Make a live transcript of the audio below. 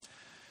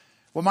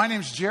Well, my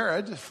name's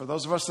Jared, for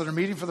those of us that are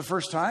meeting for the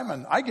first time,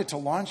 and I get to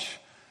launch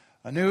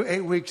a new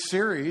 8-week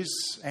series,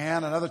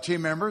 and another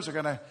team members are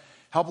going to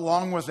help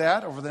along with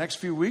that over the next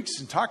few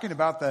weeks in talking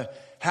about the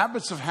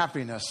habits of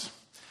happiness.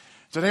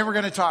 Today we're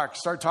going to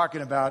start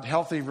talking about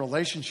healthy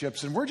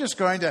relationships, and we're just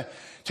going to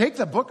take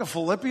the book of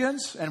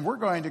Philippians, and we're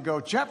going to go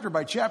chapter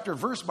by chapter,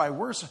 verse by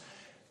verse.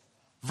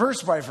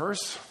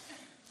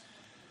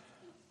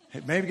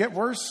 It may get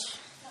worse.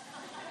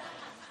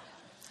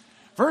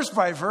 Verse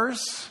by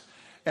verse,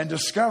 and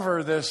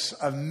discover this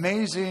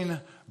amazing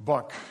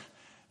book,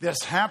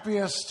 this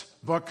happiest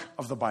book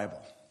of the Bible.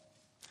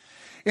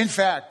 In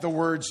fact, the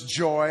words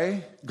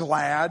joy,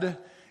 glad,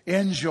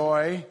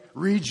 enjoy,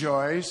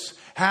 rejoice,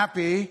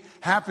 happy,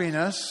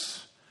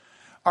 happiness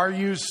are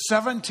used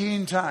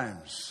 17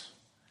 times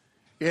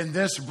in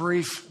this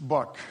brief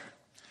book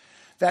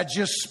that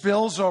just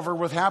spills over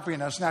with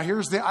happiness. Now,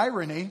 here's the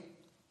irony.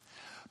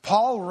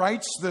 Paul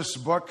writes this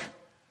book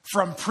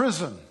from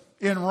prison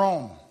in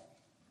Rome.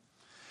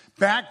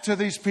 Back to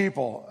these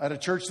people at a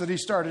church that he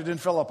started in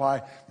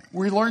Philippi,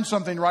 we learned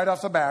something right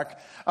off the back.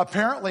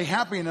 Apparently,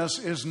 happiness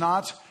is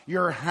not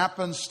your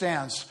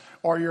happenstance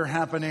or your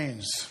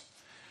happenings.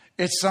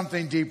 It's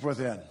something deep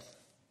within.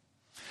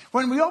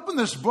 When we open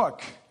this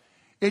book,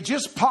 it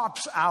just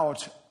pops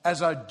out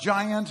as a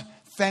giant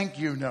thank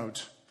you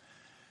note.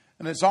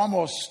 And it's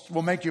almost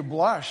will make you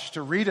blush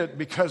to read it,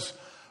 because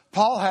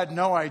Paul had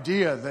no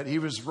idea that he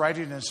was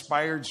writing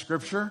inspired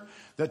scripture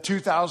that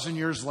 2,000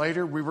 years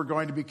later we were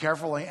going to be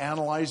carefully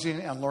analyzing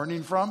and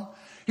learning from.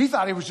 He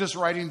thought he was just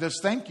writing this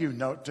thank you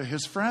note to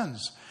his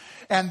friends.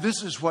 And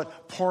this is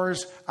what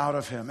pours out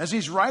of him. As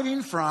he's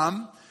writing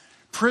from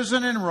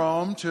prison in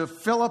Rome to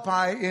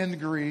Philippi in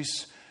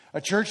Greece, a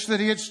church that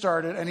he had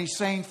started, and he's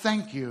saying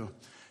thank you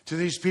to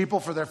these people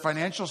for their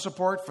financial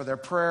support, for their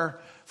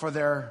prayer, for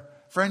their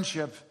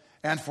friendship,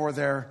 and for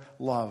their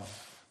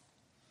love.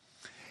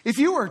 If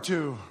you were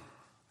to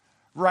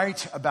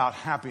write about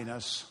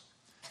happiness,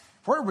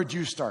 where would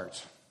you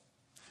start?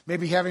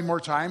 Maybe having more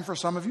time for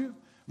some of you,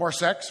 more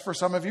sex for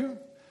some of you,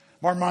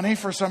 more money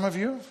for some of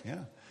you.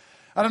 Yeah,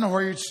 I don't know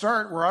where you'd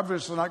start. We're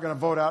obviously not going to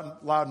vote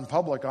out loud in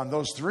public on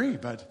those three,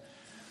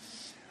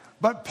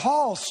 but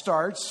Paul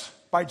starts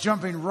by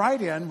jumping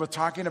right in with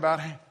talking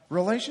about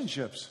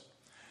relationships.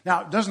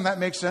 Now, doesn't that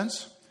make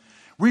sense?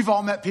 We've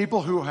all met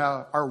people who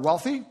are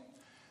wealthy,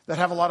 that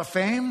have a lot of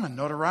fame and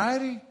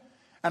notoriety,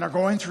 and are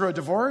going through a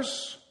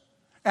divorce,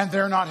 and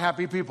they're not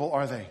happy people,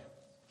 are they?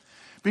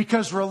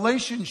 Because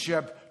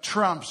relationship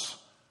trumps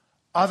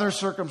other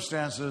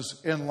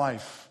circumstances in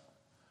life.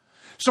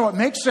 So it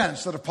makes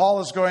sense that if Paul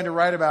is going to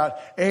write about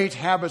 8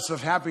 habits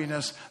of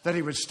happiness, that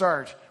he would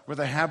start with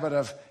a habit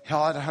of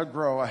how to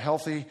grow a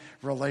healthy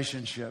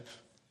relationship.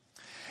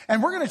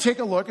 And we're going to take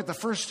a look at the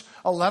first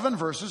 11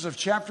 verses of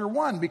chapter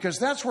 1, because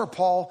that's where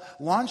Paul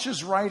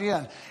launches right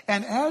in.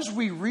 And as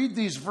we read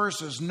these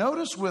verses,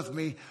 notice with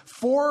me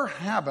 4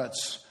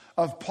 habits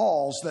of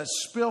Paul's that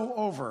spill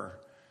over,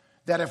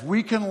 that if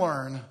we can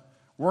learn,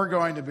 we're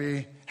going to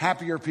be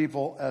happier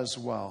people as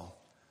well.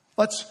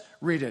 Let's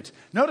read it.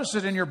 Notice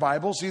it in your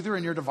Bibles, either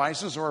in your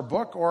devices or a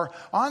book, or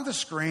on the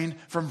screen.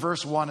 From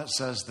verse 1, it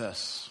says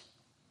this: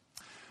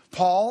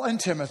 Paul and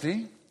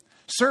Timothy,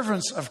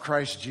 servants of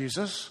Christ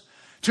Jesus,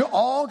 to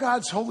all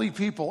God's holy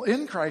people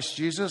in Christ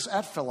Jesus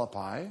at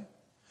Philippi,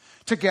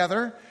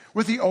 together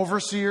with the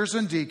overseers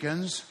and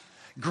deacons,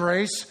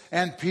 grace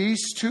and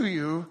peace to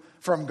you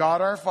from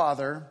God our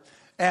Father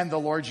and the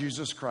Lord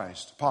Jesus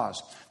Christ.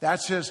 Pause.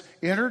 That's his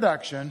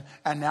introduction,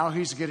 and now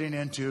he's getting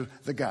into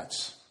the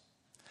guts.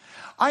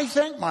 I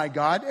thank my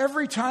God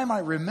every time I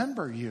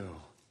remember you.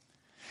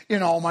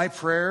 In all my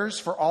prayers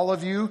for all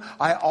of you,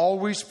 I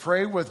always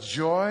pray with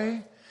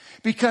joy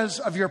because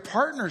of your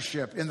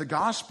partnership in the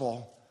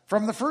gospel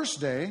from the first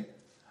day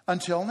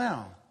until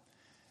now.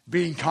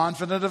 Being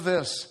confident of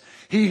this,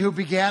 he who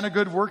began a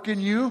good work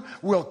in you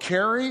will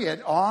carry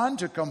it on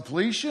to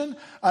completion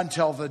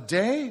until the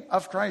day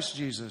of Christ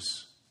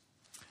Jesus.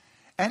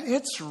 And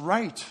it's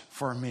right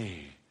for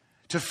me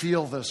to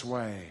feel this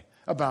way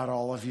about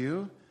all of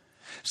you,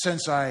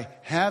 since I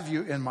have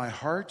you in my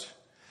heart.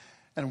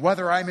 And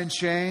whether I'm in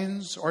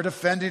chains or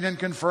defending and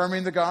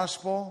confirming the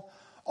gospel,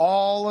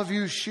 all of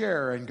you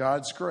share in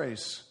God's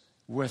grace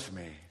with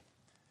me.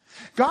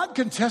 God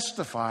can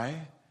testify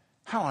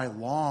how I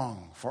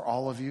long for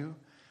all of you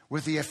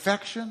with the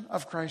affection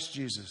of Christ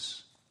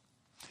Jesus.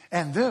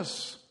 And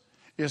this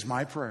is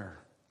my prayer: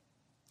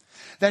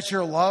 that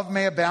your love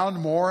may abound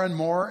more and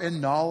more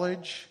in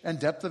knowledge and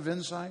depth of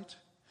insight,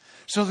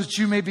 so that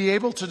you may be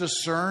able to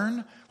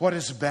discern what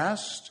is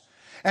best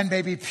and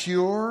may be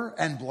pure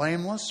and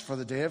blameless for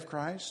the day of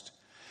Christ,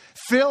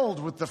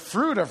 filled with the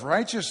fruit of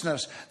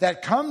righteousness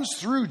that comes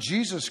through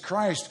Jesus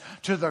Christ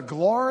to the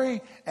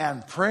glory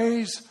and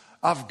praise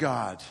of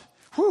God.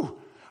 Whew,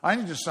 I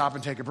need to stop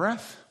and take a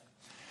breath.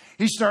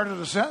 He started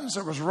a sentence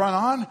that was run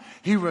on.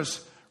 He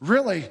was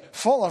really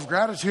full of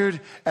gratitude,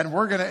 and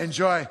we're going to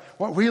enjoy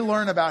what we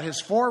learn about his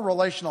 4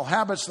 relational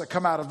habits that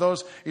come out of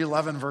those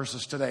 11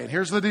 verses today. And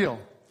here's the deal.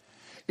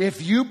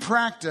 If you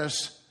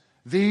practice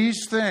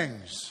these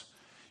things,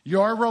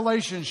 your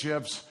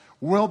relationships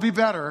will be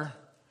better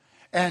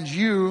and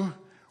you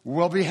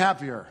will be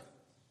happier.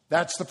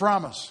 That's the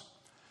promise.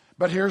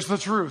 But here's the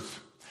truth.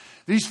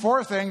 These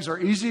 4 things are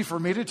easy for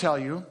me to tell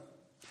you,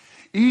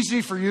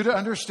 easy for you to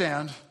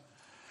understand,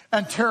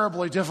 and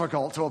terribly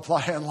difficult to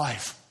apply in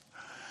life.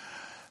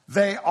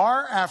 They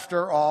are,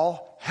 after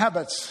all,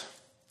 habits.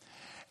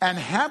 And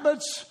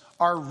habits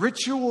are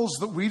rituals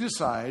that we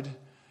decide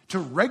to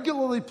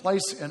regularly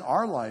place in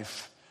our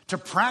life, to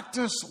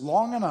practice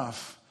long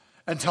enough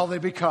until they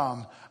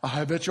become a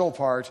habitual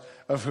part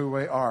of who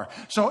we are.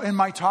 So in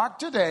my talk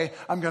today,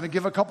 I'm going to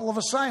give a couple of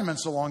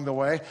assignments along the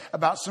way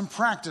about some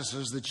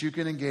practices that you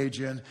can engage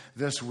in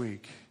this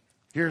week.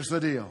 Here's the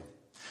deal.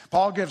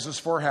 Paul gives us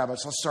 4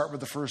 habits. Let's start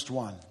with the first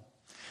one.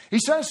 He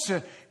says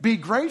to be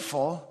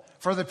grateful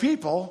for the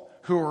people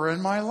who are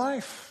in my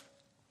life.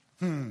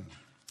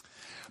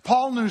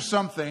 Paul knew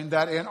something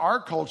that in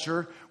our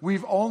culture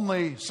we've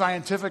only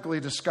scientifically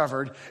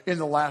discovered in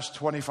the last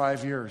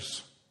 25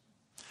 years.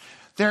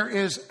 There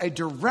is a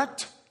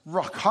direct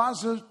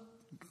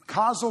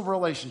causal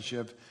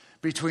relationship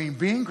between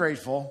being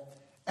grateful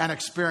and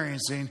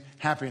experiencing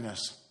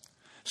happiness.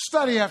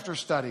 Study after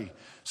study,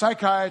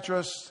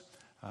 psychiatrists,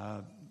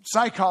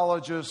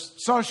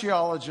 psychologists,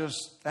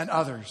 sociologists, and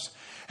others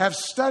have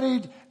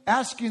studied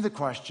asking the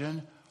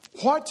question,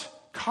 what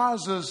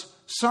causes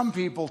some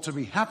people to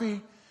be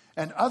happy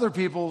and other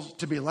people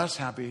to be less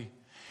happy?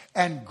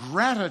 And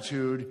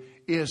gratitude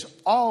is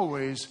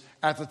always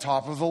at the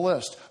top of the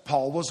list.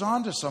 Paul was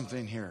onto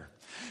something here.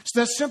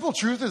 So the simple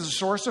truth is a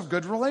source of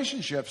good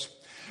relationships.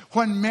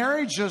 When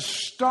marriages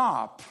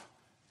stop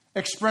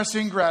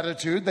expressing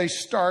gratitude, they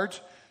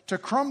start to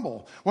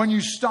crumble. When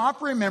you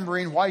stop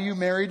remembering why you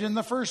married in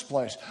the first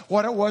place,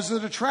 what it was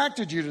that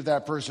attracted you to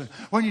that person,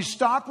 when you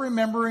stop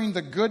remembering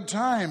the good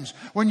times,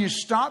 when you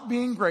stop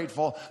being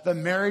grateful, the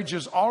marriage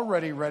is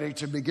already ready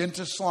to begin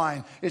to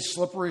slide its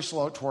slippery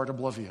slope toward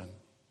oblivion.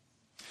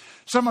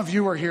 Some of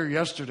you were here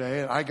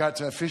yesterday, and I got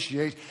to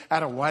officiate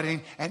at a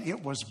wedding, and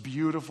it was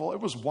beautiful.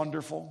 It was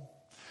wonderful.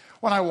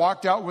 When I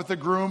walked out with the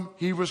groom,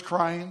 he was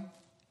crying.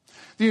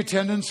 The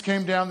attendants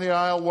came down the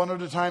aisle one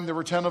at a time. There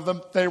were 10 of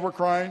them. They were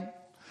crying.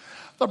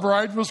 The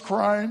bride was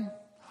crying.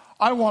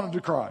 I wanted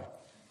to cry.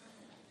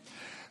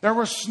 There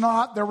was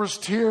snot. There was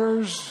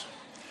tears.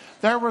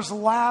 There was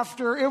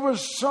laughter. It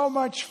was so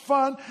much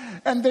fun.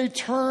 And they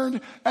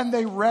turned and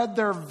they read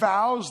their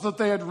vows that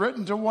they had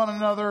written to one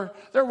another.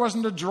 There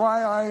wasn't a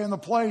dry eye in the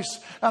place.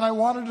 And I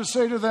wanted to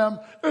say to them,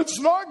 it's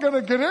not going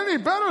to get any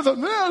better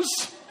than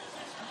this.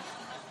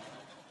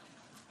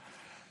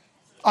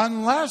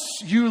 Unless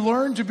you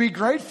learn to be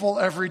grateful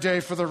every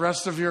day for the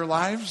rest of your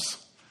lives.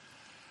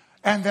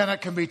 And then it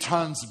can be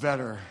tons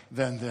better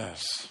than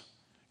this.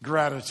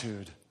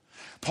 Gratitude.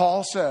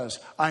 Paul says,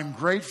 I'm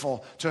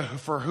grateful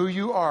for who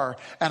you are,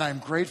 and I'm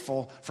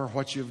grateful for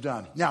what you've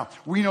done. Now,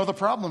 we know the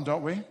problem,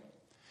 don't we?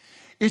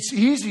 It's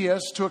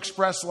easiest to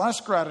express less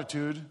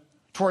gratitude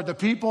toward the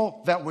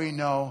people that we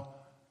know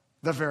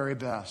the very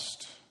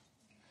best.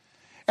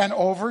 And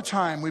over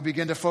time, we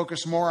begin to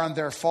focus more on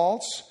their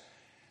faults,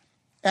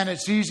 and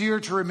it's easier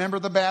to remember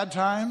the bad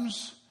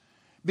times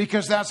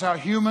because that's how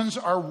humans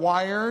are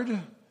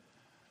wired,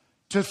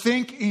 to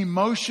think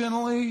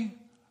emotionally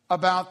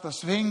about the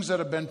things that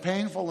have been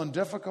painful and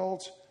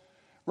difficult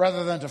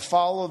rather than to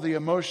follow the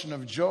emotion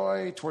of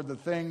joy toward the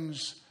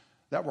things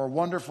that were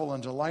wonderful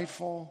and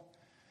delightful.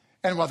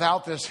 And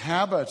without this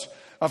habit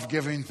of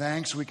giving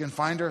thanks, we can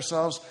find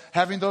ourselves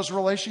having those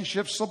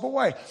relationships slip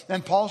away.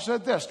 And Paul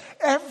said this,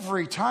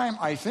 every time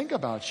I think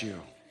about you,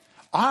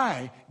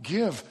 I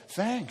give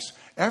thanks.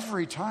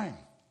 Every time.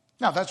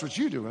 Now, that's what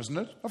you do, isn't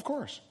it? Of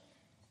course.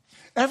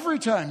 Every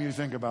time you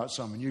think about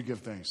someone, you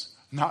give thanks.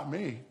 Not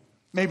me.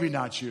 Maybe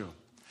not you.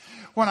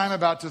 When I'm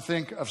about to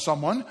think of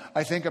someone,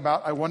 I think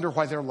about, I wonder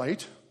why they're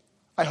late.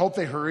 I hope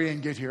they hurry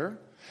and get here.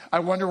 I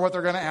wonder what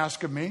they're going to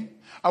ask of me.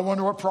 I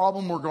wonder what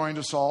problem we're going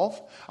to solve.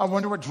 I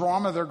wonder what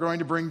drama they're going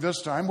to bring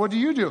this time. What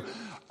do?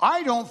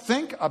 I don't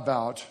think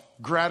about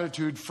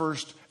gratitude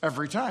first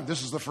every time.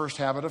 This is the first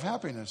habit of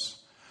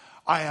happiness.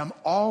 I am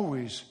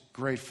always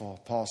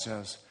grateful, Paul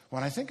says,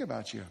 when I think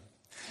about you.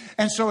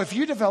 And so if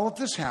you develop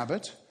this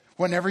habit,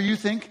 whenever you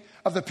think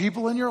of the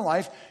people in your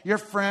life, your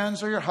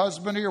friends or your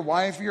husband or your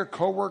wife or your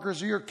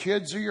coworkers or your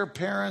kids or your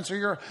parents or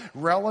your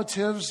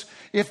relatives,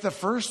 if the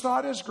first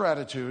thought is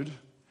gratitude,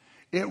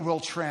 it will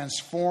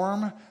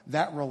transform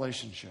that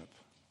relationship.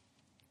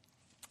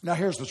 Now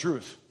here's the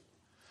truth.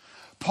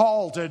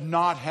 Paul did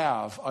not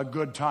have a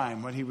good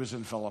time when he was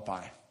in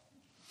Philippi.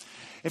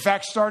 In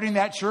fact, starting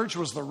that church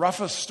was the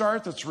roughest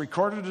start that's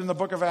recorded in the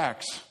book of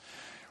Acts.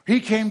 He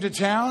came to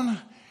town.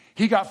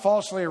 He got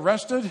falsely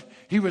arrested.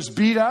 He was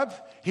beat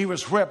up. He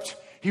was whipped.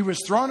 He was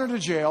thrown into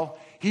jail.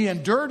 He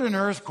endured an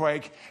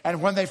earthquake.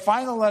 And when they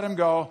finally let him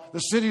go, the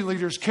city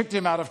leaders kicked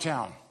him out of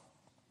town.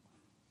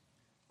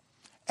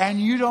 And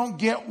you don't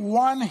get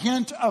one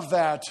hint of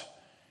that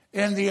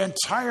in the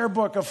entire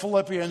book of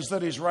Philippians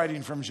that he's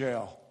writing from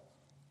jail.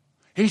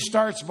 He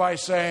starts by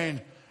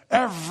saying,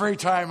 every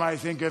time I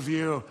think of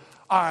you,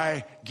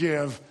 I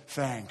give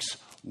thanks.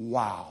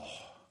 Wow.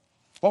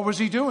 What was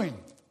he doing?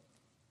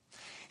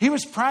 He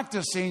was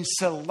practicing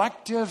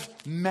selective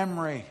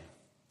memory.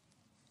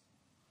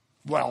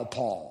 Well,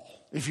 Paul,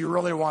 if you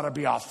really want to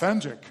be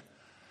authentic,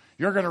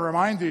 you're going to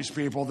remind these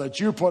people that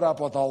you put up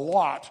with a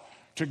lot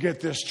to get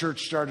this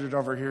church started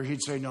over here.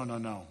 He'd say,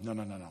 no.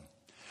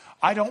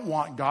 I don't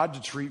want God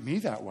to treat me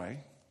that way.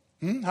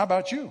 How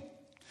about you?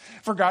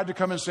 For God to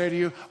come and say to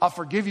you, I'll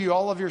forgive you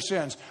all of your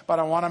sins, but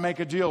I want to make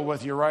a deal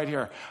with you right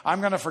here. I'm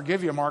going to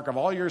forgive you, Mark, of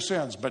all your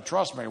sins, but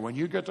trust me, when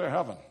you get to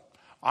heaven,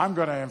 I'm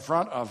going to, in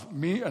front of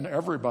me and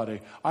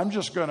everybody, I'm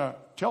just going to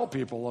tell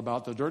people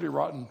about the dirty,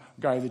 rotten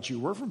guy that you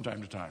were from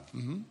time to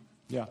time.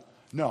 Yeah.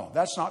 No,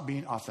 that's not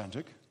being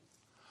authentic.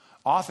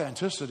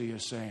 Authenticity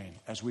is saying,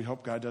 as we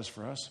hope God does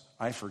for us,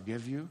 I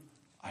forgive you,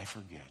 I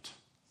forget.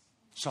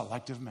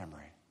 Selective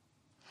memory.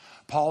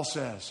 Paul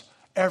says,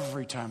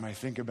 every time I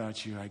think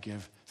about you, I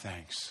give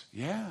thanks.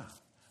 Yeah.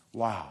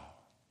 Wow.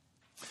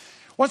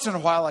 Once in a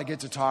while, I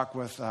get to talk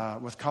with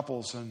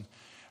couples and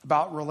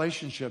about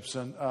relationships.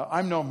 And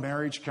I'm no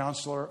marriage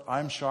counselor.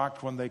 I'm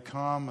shocked when they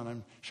come, and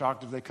I'm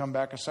shocked if they come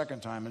back a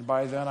second time. And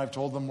by then, I've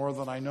told them more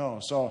than I know.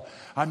 So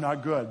I'm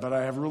not good, but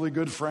I have really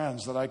good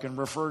friends that I can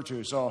refer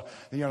to. So,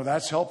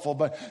 that's helpful.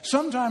 But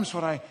sometimes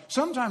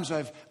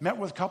I've met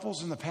with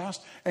couples in the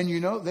past, and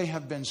they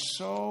have been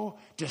so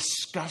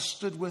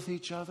disgusted with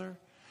each other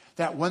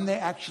that when they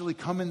actually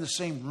come in the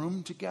same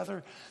room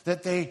together,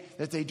 that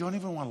they don't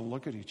even want to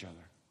look at each other.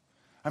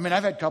 I mean,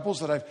 I've had couples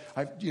that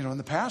I've in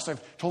the past,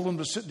 I've told them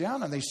to sit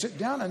down, and they sit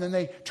down, and then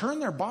they turn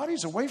their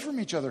bodies away from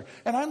each other.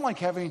 And I'm like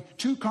having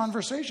two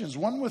conversations,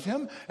 one with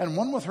him and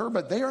one with her,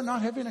 but they are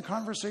not having a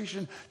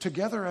conversation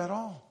together at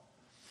all.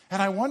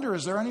 And I wonder,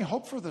 is there any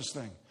hope for this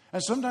thing?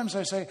 And sometimes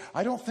I say,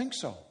 I don't think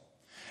so.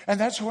 And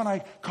that's when I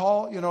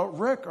call,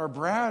 Rick or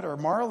Brad or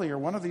Marley or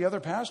one of the other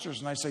pastors,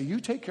 and I say,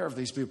 you take care of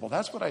these people.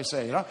 That's what I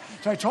say.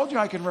 So I told you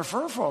I can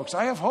refer folks.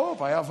 I have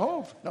hope.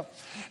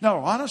 No,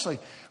 honestly.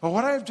 Well,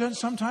 what I've done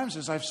sometimes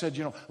is I've said,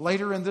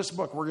 later in this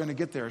book, we're going to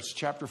get there. It's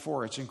chapter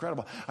 4. It's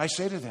incredible. I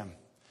say to them,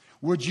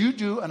 would you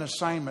do an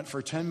assignment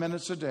for 10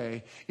 minutes a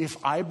day if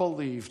I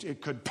believed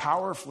it could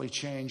powerfully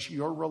change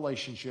your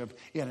relationship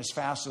in as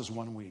fast as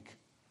 1 week?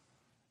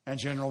 And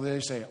generally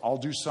they say, I'll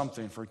do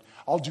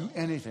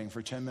anything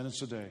for 10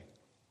 minutes a day.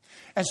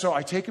 And so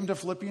I take them to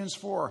Philippians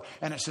 4,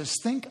 and it says,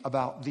 think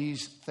about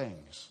these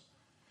things.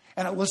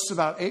 And it lists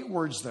about 8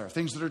 words there,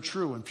 things that are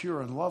true and pure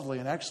and lovely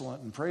and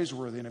excellent and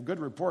praiseworthy and a good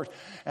report.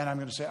 And I'm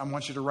going to say, I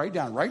want you to write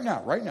down right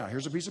now,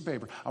 here's a piece of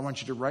paper. I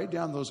want you to write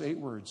down those 8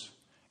 words.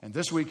 And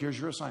this week, here's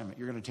your assignment.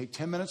 You're going to take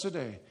 10 minutes a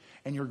day,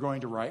 and you're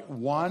going to write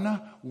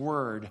 1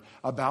 word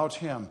about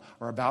him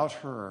or about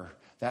her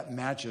that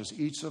matches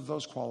each of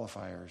those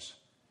qualifiers.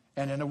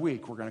 And in a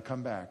week, we're going to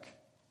come back,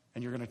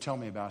 and you're going to tell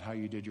me about how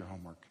you did your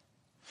homework.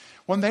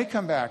 When they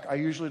come back, I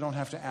usually don't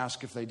have to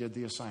ask if they did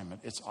the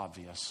assignment. It's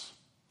obvious,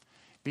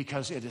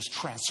 because it is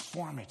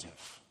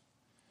transformative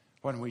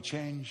when we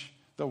change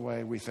the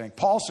way we think.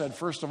 Paul said,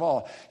 first of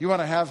all, you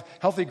want to have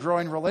healthy,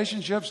 growing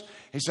relationships?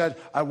 He said,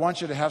 I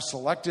want you to have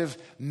selective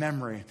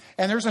memory.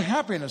 And there's a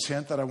happiness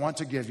hint that I want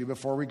to give you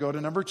before we go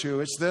to number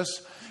 2. It's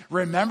this: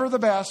 remember the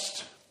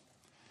best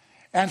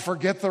and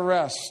forget the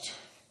rest.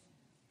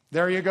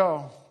 There you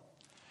go.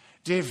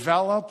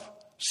 Develop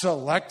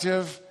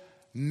selective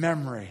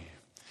memory.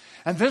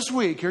 And this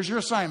week, here's your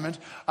assignment.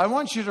 I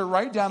want you to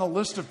write down a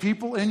list of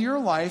people in your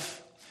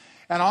life.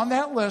 And on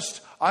that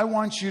list, I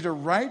want you to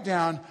write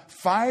down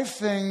 5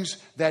 things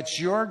that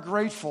you're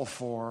grateful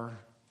for.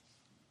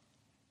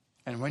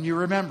 And when you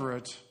remember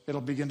it,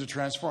 it'll begin to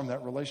transform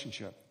that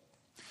relationship.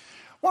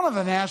 One of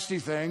the nasty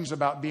things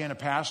about being a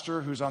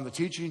pastor who's on the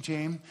teaching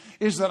team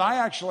is that I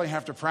actually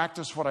have to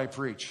practice what I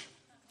preach.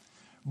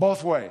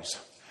 Both ways.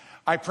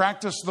 I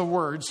practice the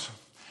words,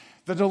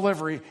 the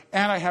delivery,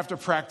 and I have to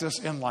practice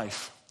in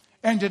life.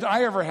 And did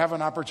I ever have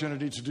an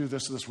opportunity to do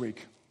this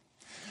week?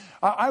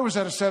 I was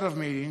at a set of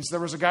meetings. There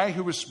was a guy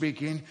who was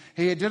speaking.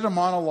 He did a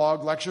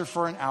monologue lecture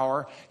for an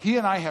hour. He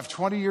and I have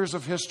 20 years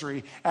of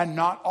history, and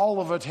not all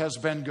of it has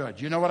been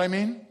good. You know what I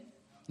mean?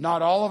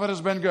 Not all of it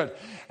has been good.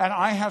 And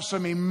I have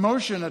some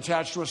emotion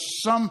attached with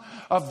some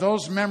of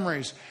those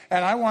memories.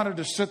 And I wanted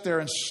to sit there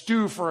and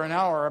stew for an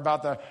hour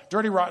about the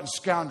dirty, rotten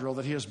scoundrel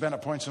that he has been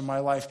at points in my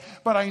life.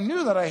 But I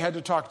knew that I had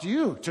to talk to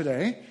you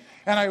today.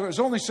 And I was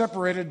only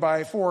separated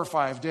by 4 or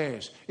 5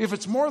 days. If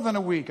it's more than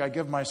a week, I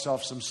give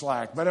myself some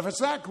slack. But if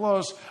it's that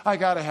close, I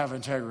got to have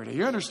integrity.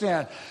 You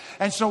understand?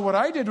 And so what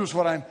I did was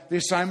the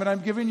assignment I'm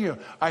giving you.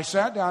 I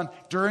sat down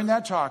during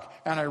that talk,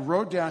 and I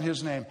wrote down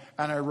his name.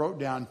 And I wrote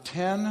down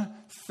 10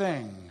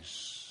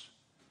 things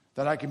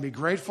that I can be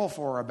grateful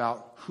for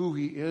about who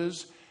he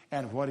is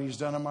and what he's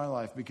done in my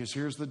life. Because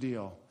here's the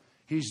deal.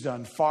 He's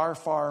done far,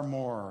 far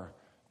more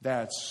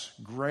that's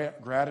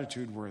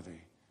gratitude worthy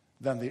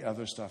than the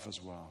other stuff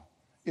as well.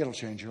 It'll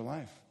change your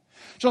life.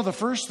 So the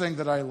first thing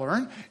that I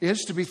learned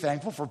is to be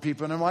thankful for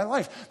people in my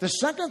life. The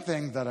second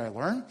thing that I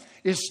learned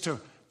is to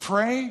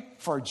pray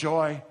for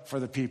joy for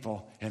the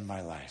people in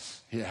my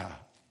life. Yeah.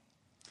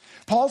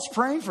 Paul's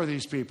praying for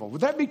these people.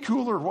 Would that be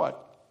cool or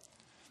what?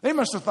 They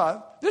must have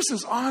thought, this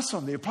is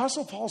awesome. The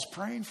Apostle Paul's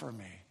praying for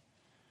me.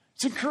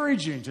 It's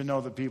encouraging to know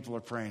that people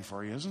are praying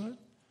for you, isn't it?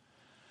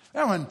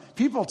 And when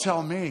people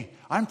tell me,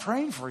 I'm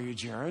praying for you,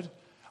 Jared,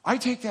 I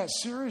take that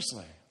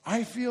seriously.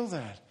 I feel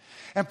that.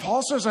 And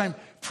Paul says, I'm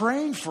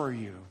praying for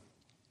you.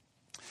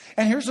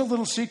 And here's a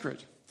little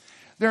secret.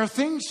 There are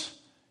things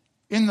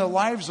in the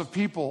lives of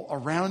people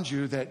around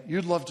you that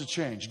you'd love to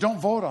change.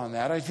 Don't vote on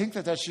that. I think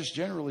that that's just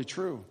generally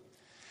true.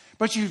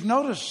 But you've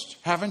noticed,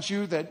 haven't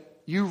you, that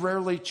you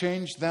rarely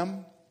change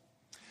them?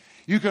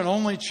 You can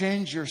only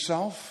change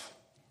yourself.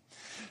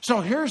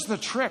 So here's the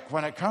trick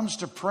when it comes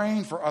to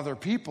praying for other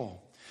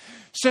people.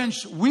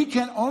 Since we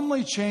can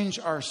only change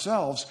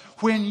ourselves,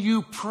 when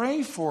you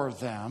pray for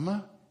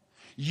them,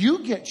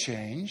 you get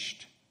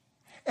changed,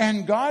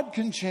 and God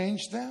can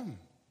change them.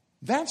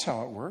 That's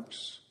how it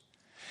works.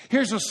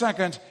 Here's a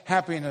second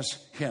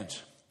happiness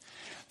hint.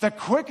 The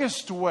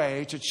quickest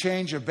way to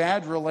change a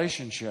bad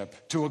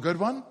relationship to a good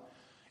one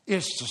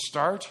is to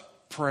start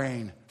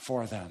praying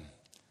for them.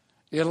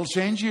 It'll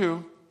change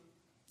you,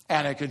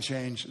 and it can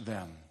change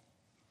them.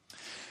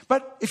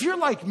 But if you're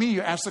like me,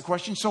 you ask the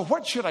question, so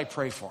what should I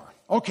pray for?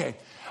 Okay,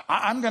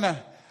 I'm gonna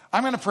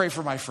pray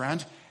for my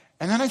friend,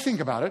 and then I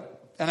think about it,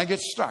 and I get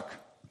stuck.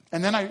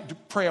 And then I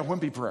pray a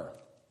wimpy prayer.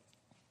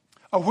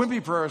 A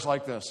wimpy prayer is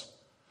like this.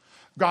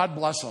 God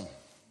bless him.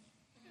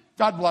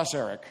 God bless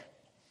Eric.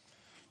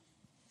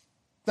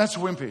 That's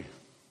wimpy.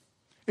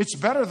 It's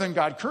better than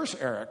God curse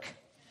Eric,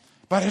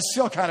 but it's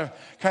still kind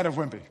of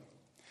wimpy.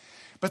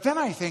 But then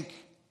I think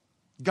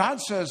God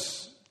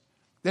says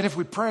that if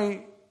we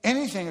pray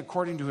anything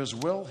according to his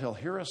will, he'll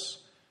hear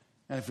us.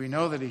 And if we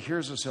know that he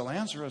hears us, he'll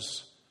answer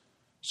us.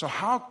 So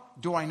how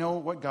do I know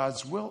what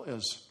God's will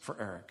is for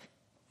Eric?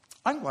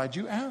 I'm glad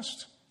you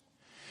asked.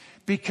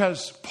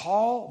 Because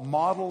Paul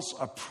models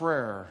a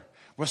prayer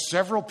with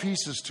several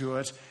pieces to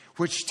it,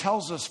 which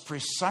tells us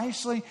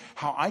precisely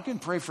how I can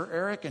pray for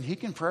Eric and he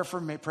can pray for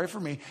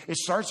me. It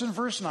starts in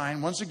verse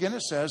 9. Once again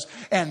it says,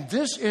 and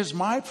this is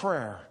my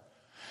prayer,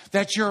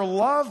 that your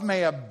love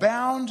may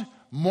abound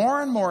more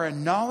and more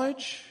in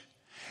knowledge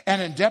and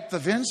in depth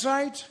of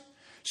insight,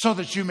 so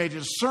that you may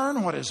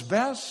discern what is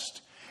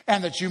best,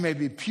 and that you may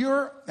be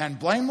pure and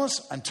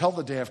blameless until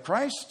the day of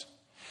Christ,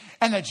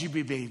 and that you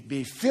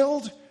be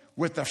filled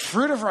with the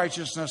fruit of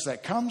righteousness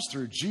that comes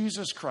through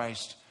Jesus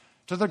Christ,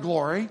 to the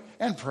glory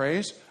and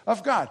praise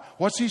of God.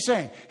 What's he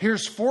saying?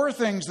 Here's 4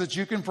 things that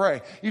you can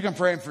pray. You can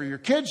pray for your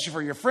kids,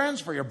 for your friends,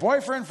 for your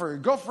boyfriend, for your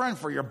girlfriend,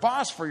 for your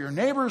boss, for your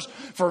neighbors,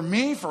 for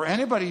me, for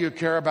anybody you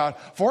care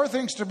about. 4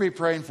 things to be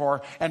praying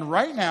for. And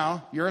right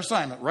now, your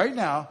assignment right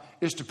now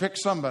is to pick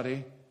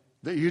somebody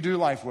that you do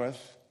life with,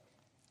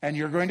 and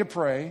you're going to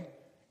pray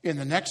in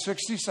the next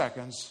 60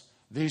 seconds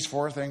these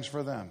 4 things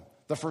for them.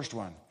 The first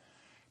one,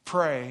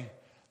 pray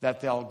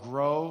that they'll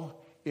grow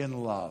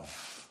in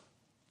love.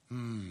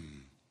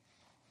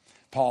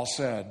 Paul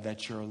said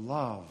that your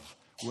love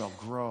will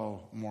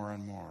grow more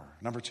and more.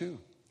 Number 2,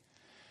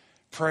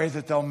 pray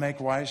that they'll make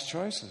wise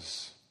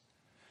choices.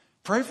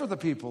 Pray for the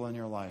people in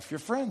your life, your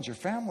friends, your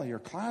family, your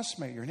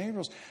classmate, your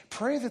neighbors.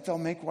 Pray that they'll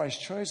make wise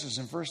choices.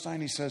 In verse 9,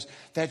 he says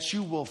that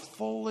you will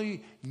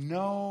fully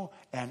know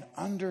and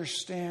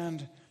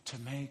understand to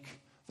make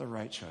the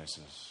right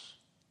choices.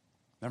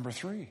 Number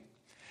 3,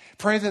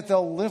 pray that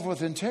they'll live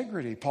with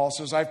integrity. Paul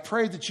says, I've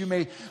prayed that you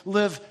may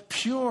live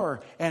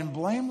pure and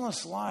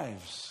blameless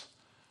lives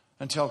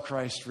until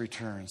Christ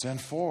returns.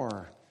 And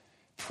 4,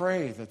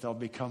 pray that they'll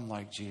become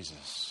like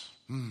Jesus.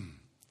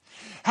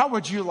 How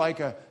would you like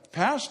a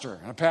pastor,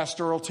 a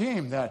pastoral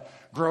team that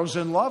grows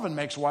in love and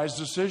makes wise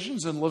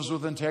decisions and lives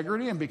with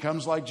integrity and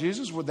becomes like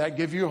Jesus? Would that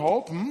give you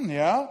hope?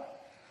 Yeah.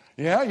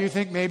 You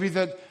think maybe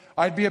that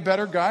I'd be a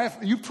better guy if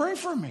you pray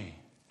for me?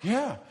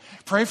 Yeah.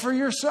 Pray for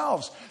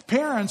yourselves.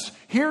 Parents,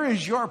 here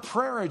is your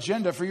prayer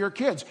agenda for your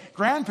kids.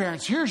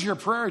 Grandparents, here's your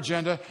prayer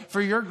agenda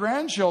for your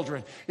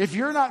grandchildren. If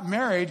you're not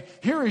married,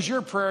 here is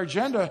your prayer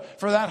agenda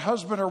for that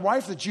husband or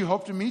wife that you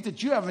hope to meet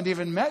that you haven't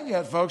even met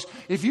yet, folks.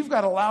 If you've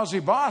got a lousy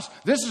boss,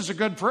 this is a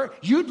good prayer.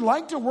 You'd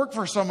like to work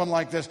for someone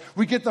like this.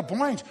 We get the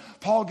point.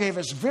 Paul gave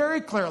us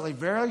very clearly,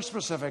 very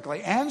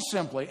specifically, and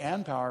simply,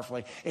 and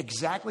powerfully,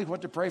 exactly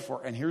what to pray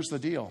for. And here's the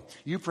deal.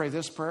 You pray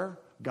this prayer,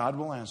 God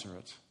will answer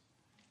it.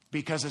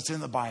 Because it's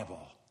in the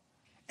Bible,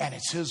 and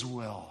it's his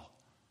will,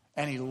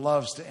 and he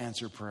loves to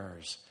answer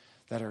prayers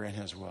that are in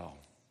his will.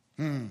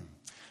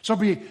 So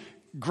be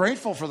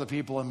grateful for the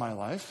people in my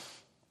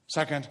life.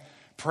 Second,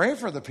 pray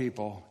for the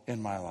people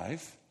in my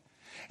life.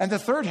 And the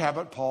third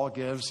habit Paul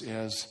gives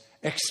is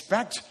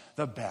expect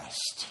the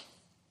best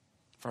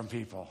from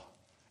people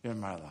in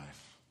my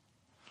life.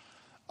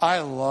 I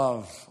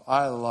love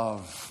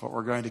what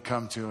we're going to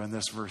come to in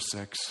this verse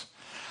 6.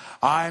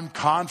 I'm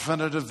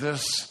confident of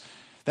this,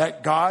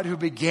 that God who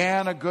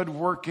began a good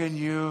work in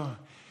you,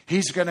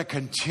 he's going to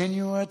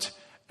continue it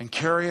and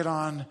carry it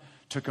on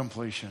to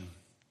completion.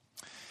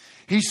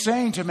 He's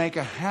saying to make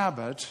a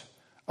habit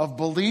of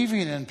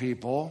believing in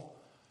people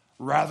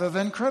rather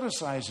than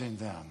criticizing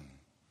them.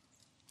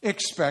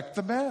 Expect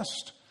the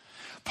best.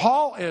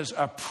 Paul is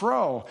a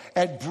pro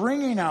at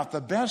bringing out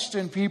the best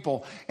in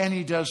people, and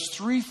he does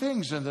 3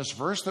 things in this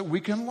verse that we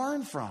can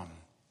learn from.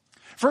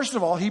 First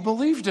of all, he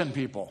believed in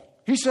people.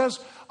 He says,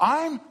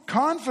 I'm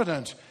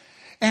confident.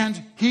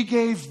 And he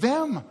gave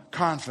them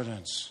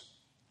confidence.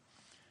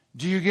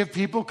 Do you give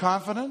people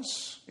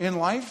confidence in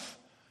life?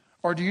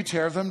 Or do you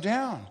tear them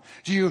down?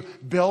 Do you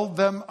build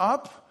them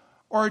up?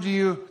 Or do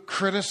you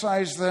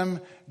criticize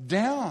them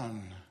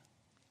down?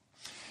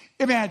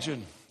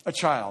 Imagine a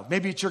child.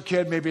 Maybe it's your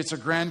kid, maybe it's a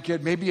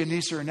grandkid, maybe a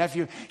niece or a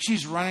nephew.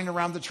 She's running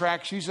around the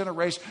track. She's in a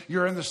race.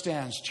 You're in the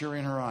stands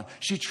cheering her on.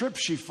 She trips,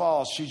 she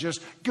falls. She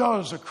just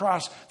goes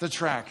across the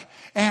track.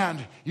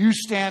 And you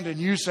stand and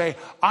you say,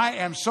 I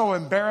am so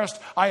embarrassed.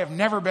 I have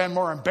never been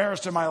more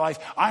embarrassed in my life.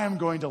 I am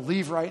going to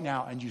leave right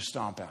now. And you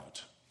stomp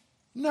out.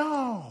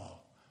 No.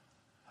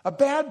 A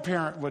bad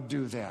parent would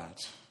do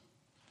that.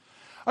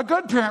 A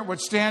good parent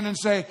would stand and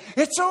say,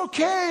 it's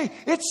okay.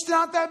 It's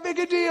not that big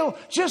a deal.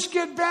 Just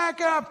get back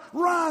up.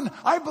 Run.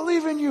 I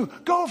believe in you.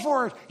 Go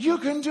for it. You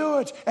can do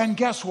it. And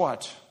guess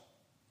what?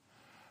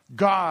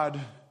 God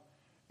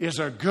is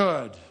a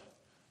good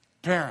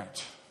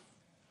parent.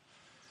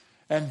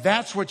 And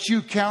that's what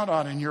you count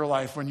on in your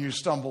life when you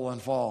stumble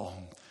and fall.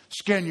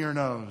 Skin your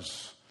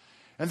nose.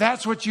 And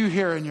that's what you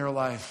hear in your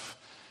life.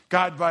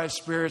 God by His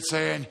Spirit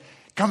saying,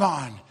 come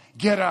on.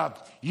 Get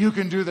up. You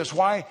can do this.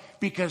 Why?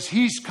 Because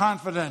He's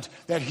confident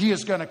that He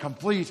is going to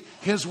complete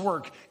His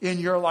work in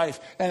your life.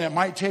 And it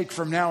might take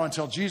from now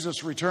until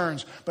Jesus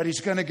returns, but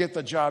He's going to get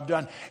the job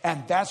done.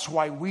 And that's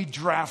why we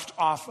draft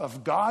off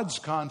of God's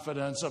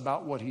confidence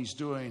about what He's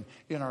doing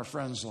in our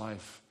friend's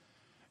life.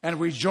 And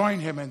we join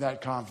Him in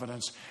that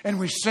confidence. And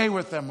we say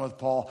with them, with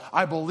Paul,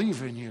 I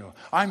believe in you.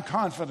 I'm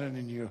confident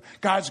in you.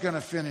 God's going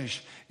to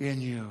finish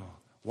in you.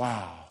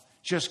 Wow.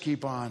 Just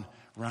keep on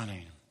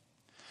running.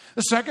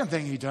 The second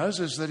thing he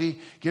does is that he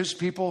gives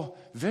people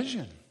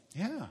vision.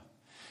 Yeah.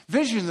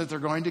 Vision that they're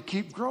going to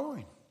keep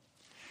growing.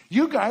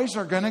 You guys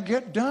are going to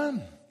get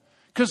done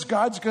because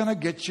God's going to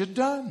get you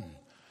done.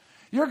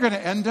 You're going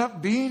to end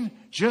up being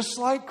just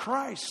like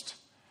Christ.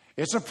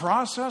 It's a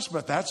process,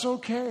 but that's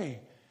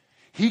okay.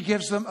 He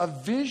gives them a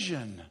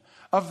vision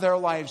of their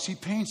lives. He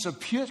paints a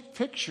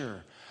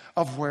picture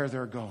of where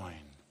they're going.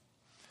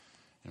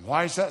 And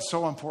why is that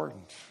so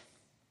important?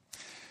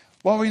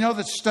 Well, we know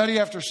that study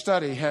after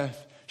study has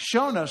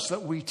shown us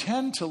that we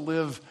tend to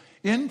live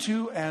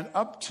into and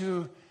up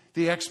to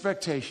the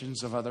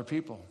expectations of other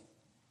people.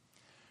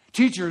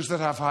 Teachers that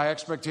have high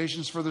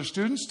expectations for their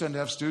students tend to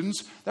have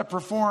students that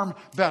perform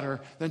better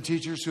than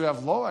teachers who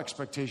have low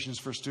expectations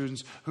for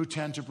students who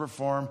tend to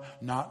perform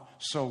not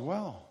so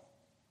well.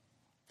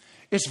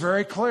 It's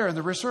very clear in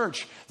the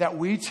research that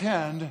we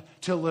tend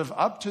to live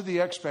up to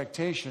the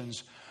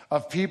expectations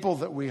of people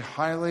that we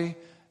highly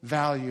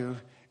value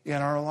in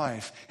our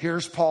life.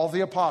 Here's Paul the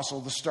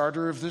Apostle, the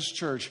starter of this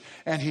church,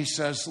 and he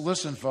says,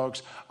 listen,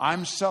 folks,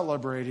 I'm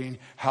celebrating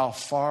how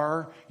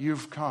far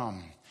you've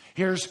come.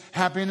 Here's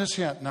happiness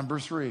hint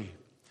number 3.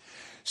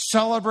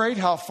 Celebrate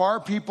how far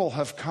people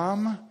have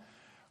come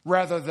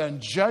rather than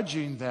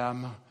judging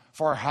them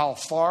for how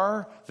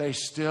far they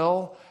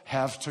still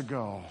have to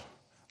go.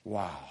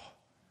 Wow.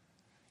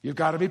 You've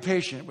got to be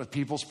patient with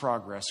people's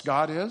progress.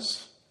 God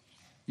is.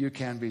 You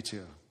can be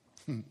too.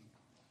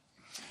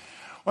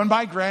 When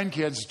my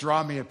grandkids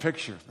draw me a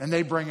picture and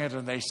they bring it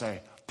and they say,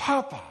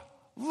 Papa,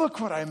 look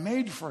what I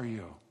made for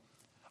you.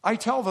 I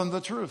tell them the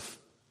truth.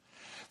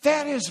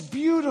 That is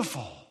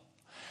beautiful.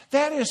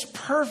 That is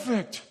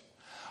perfect.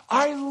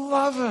 I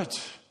love it.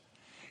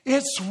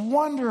 It's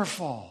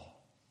wonderful.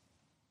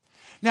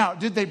 Now,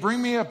 did they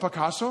bring me a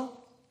Picasso?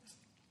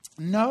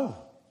 No.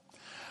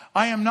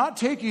 I am not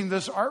taking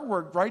this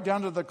artwork right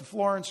down to the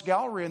Florence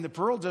Gallery in the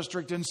Pearl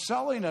District and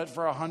selling it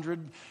for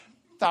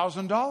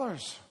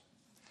 $100,000.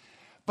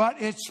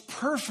 But it's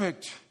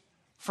perfect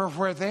for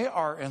where they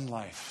are in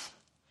life.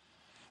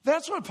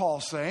 That's what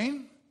Paul's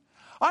saying.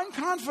 I'm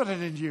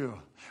confident in you,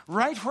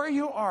 right where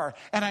you are.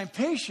 And I'm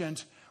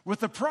patient with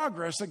the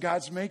progress that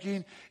God's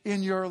making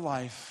in your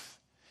life.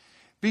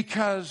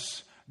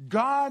 Because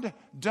God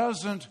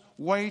doesn't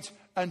wait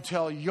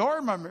until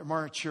you're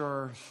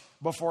mature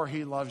before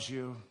He loves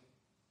you.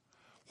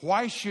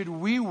 Why should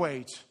we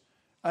wait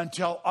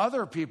until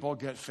other people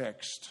get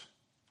fixed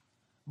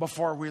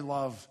before we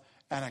love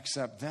and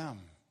accept them?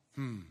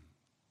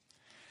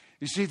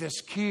 You see,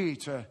 this key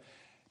to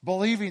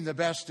believing the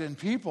best in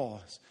people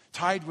is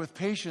tied with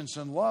patience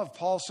and love.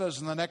 Paul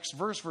says in the next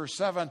verse, verse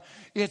 7,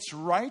 it's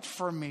right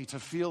for me to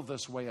feel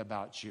this way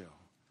about you.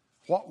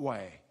 What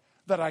way?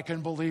 That I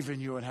can believe in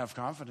you and have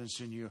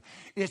confidence in you.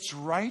 It's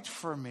right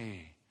for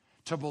me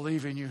to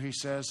believe in you, he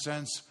says,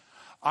 since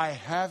I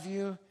have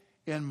you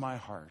in my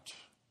heart.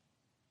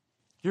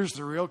 Here's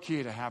the real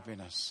key to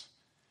happiness: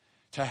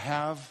 to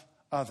have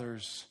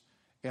others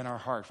in our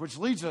heart, which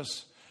leads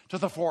us to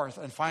the fourth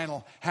and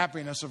final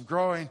happiness of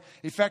growing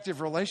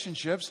effective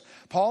relationships.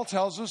 Paul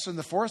tells us in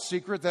the fourth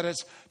secret that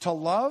it's to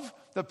love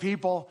the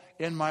people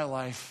in my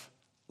life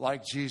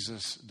like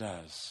Jesus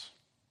does.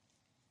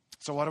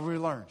 So what have we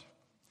learned?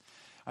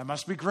 I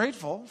must be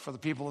grateful for the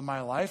people in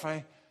my life.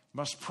 I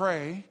must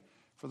pray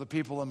for the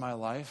people in my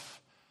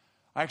life.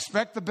 I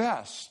expect the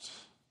best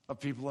of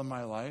people in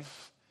my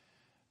life.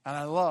 and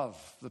I love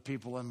the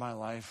people in my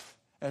life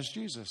as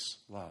Jesus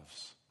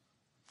loves.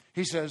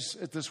 He says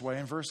it this way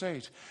in verse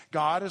 8.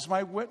 God is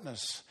my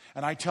witness,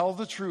 and I tell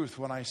the truth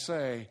when I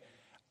say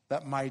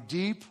that my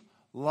deep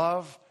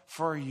love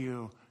for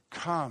you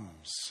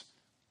comes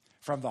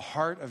from the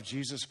heart of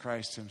Jesus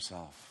Christ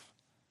himself.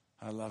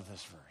 I love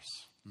this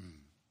verse.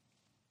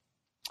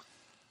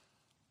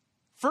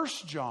 1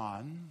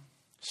 John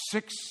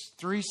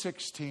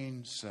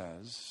 3:16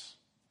 says,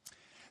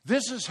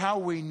 this is how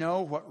we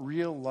know what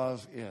real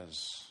love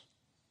is.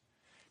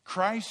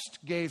 Christ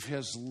gave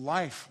his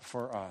life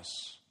for us,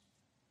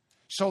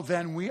 so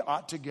then we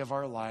ought to give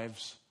our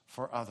lives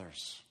for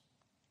others.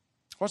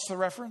 What's the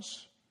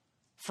reference?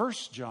 1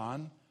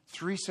 John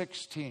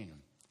 3:16.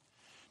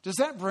 Does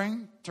that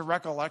bring to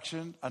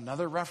recollection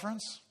another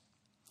reference?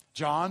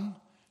 John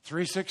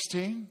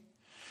 3:16.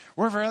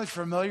 We're very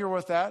familiar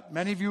with that.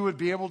 Many of you would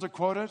be able to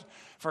quote it.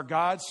 For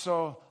God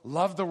so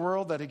loved the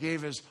world that he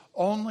gave his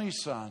only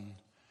Son,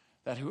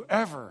 that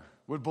whoever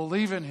would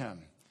believe in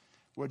him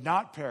would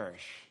not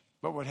perish,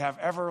 but would have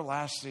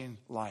everlasting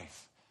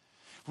life.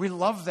 We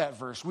love that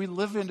verse. We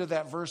live into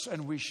that verse,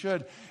 and we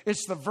should.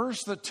 It's the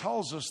verse that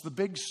tells us the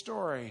big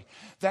story,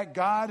 that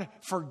God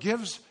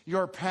forgives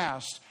your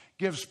past,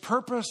 gives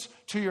purpose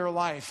to your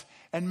life,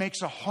 and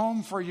makes a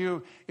home for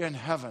you in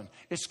heaven.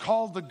 It's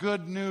called the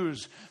good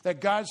news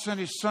that God sent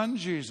his Son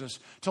Jesus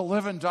to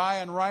live and die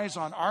and rise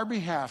on our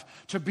behalf,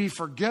 to be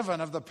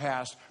forgiven of the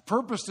past,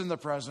 purposed in the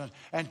present,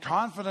 and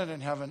confident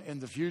in heaven in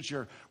the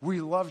future.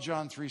 We love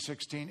John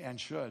 3:16 and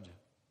should.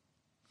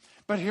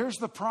 But here's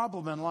the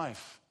problem in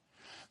life.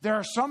 There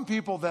are some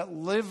people that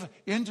live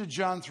into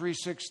John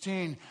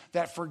 3:16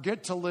 that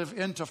forget to live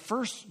into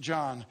 1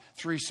 John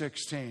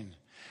 3:16.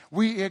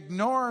 We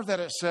ignore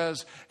that it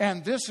says,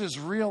 and this is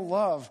real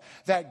love,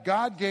 that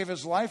God gave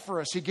his life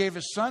for us. He gave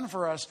his Son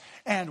for us,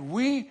 and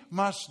we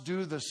must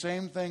do the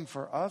same thing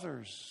for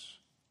others.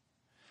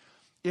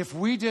 If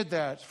we did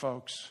that,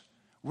 folks,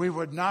 we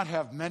would not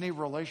have many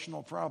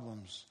relational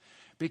problems,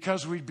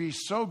 because we'd be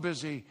so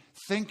busy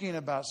thinking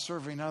about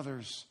serving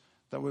others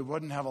that we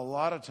wouldn't have a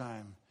lot of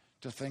time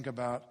to think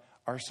about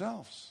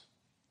ourselves.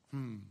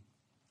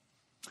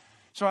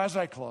 So as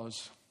I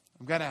close,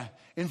 I'm going to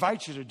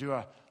invite you to do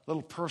a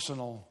little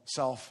personal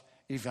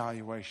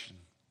self-evaluation.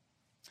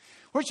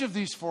 Which of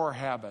these 4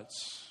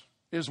 habits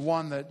is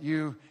one that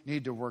you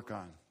need to work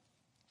on?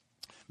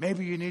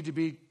 Maybe you need to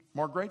be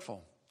more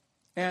grateful.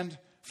 And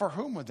for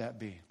whom would that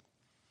be?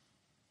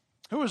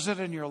 Who is it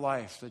in your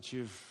life that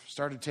you've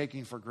started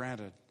taking for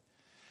granted,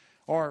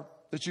 or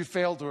that you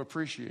failed to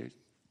appreciate,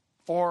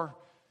 or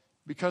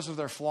because of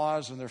their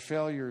flaws and their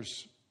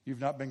failures, you've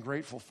not been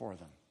grateful for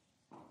them?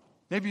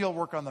 Maybe you'll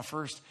work on the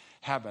first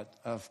habit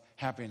of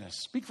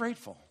happiness. Be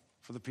grateful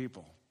for the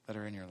people that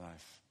are in your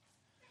life.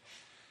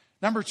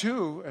 Number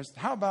 2 is,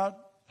 how about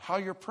how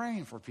you're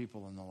praying for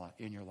people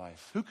in your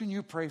life? Who can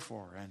you pray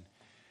for, and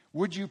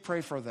would you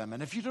pray for them?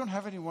 And if you don't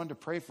have anyone to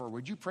pray for,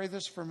 would you pray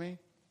this for me?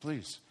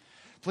 Please.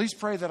 Please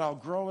pray that I'll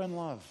grow in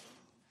love,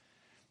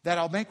 that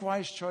I'll make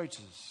wise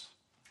choices,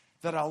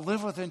 that I'll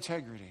live with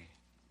integrity,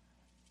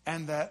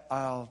 and that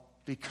I'll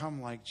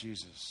become like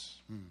Jesus.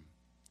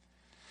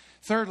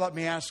 Third, let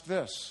me ask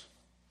this.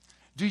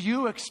 Do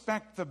you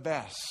expect the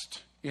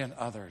best in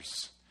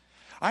others?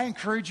 I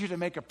encourage you to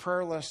make a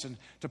prayer list and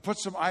to put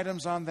some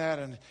items on that.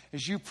 And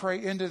as you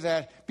pray into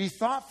that, be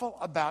thoughtful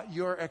about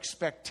your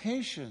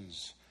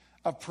expectations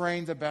of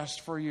praying the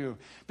best for you.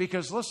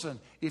 Because listen,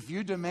 if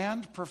you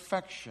demand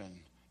perfection,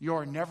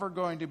 you're never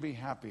going to be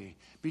happy,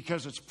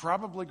 because it's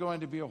probably going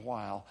to be a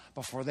while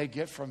before they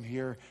get from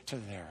here to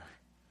there.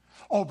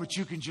 Oh, but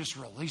you can just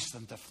release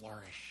them to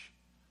flourish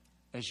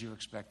as you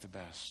expect the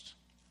best.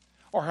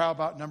 Or how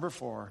about number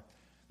 4,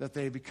 that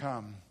they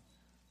become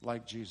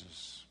like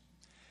Jesus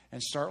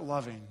and start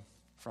loving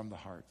from the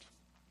heart?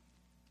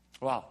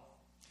 Well,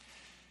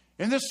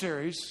 in this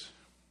series,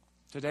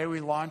 today we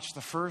launched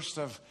the first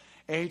of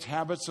 8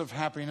 habits of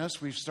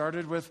happiness. We've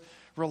started with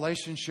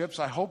relationships.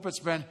 I hope it's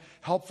been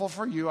helpful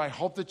for you. I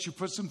hope that you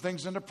put some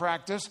things into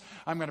practice.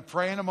 I'm going to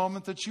pray in a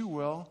moment that you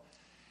will.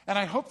 And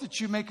I hope that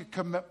you make a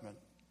commitment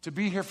to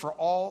be here for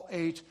all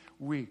 8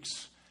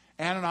 weeks.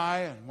 Ann and I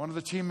and one of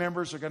the team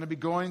members are going to be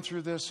going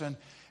through this, and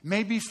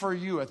maybe for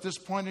you at this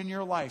point in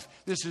your life,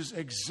 this is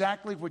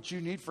exactly what you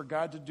need for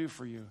God to do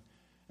for you.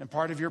 And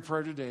part of your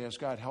prayer today is,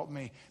 God, help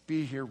me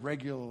be here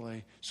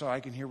regularly so I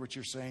can hear what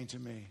you're saying to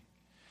me.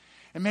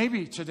 And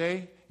maybe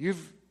today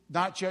you've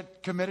not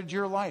yet committed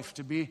your life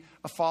to be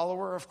a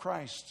follower of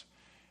Christ.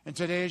 And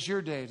today is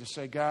your day to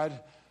say, God,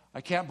 I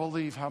can't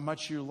believe how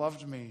much you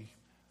loved me,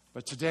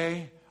 but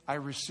today I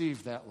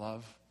receive that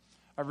love.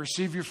 I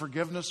receive your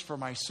forgiveness for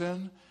my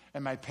sin,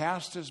 and my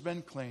past has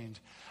been cleaned.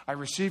 I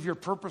receive your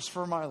purpose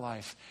for my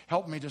life.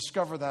 Help me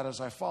discover that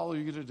as I follow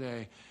you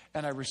today.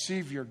 And I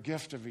receive your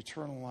gift of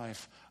eternal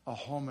life, a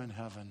home in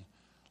heaven.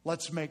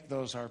 Let's make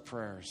those our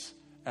prayers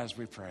as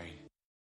we pray.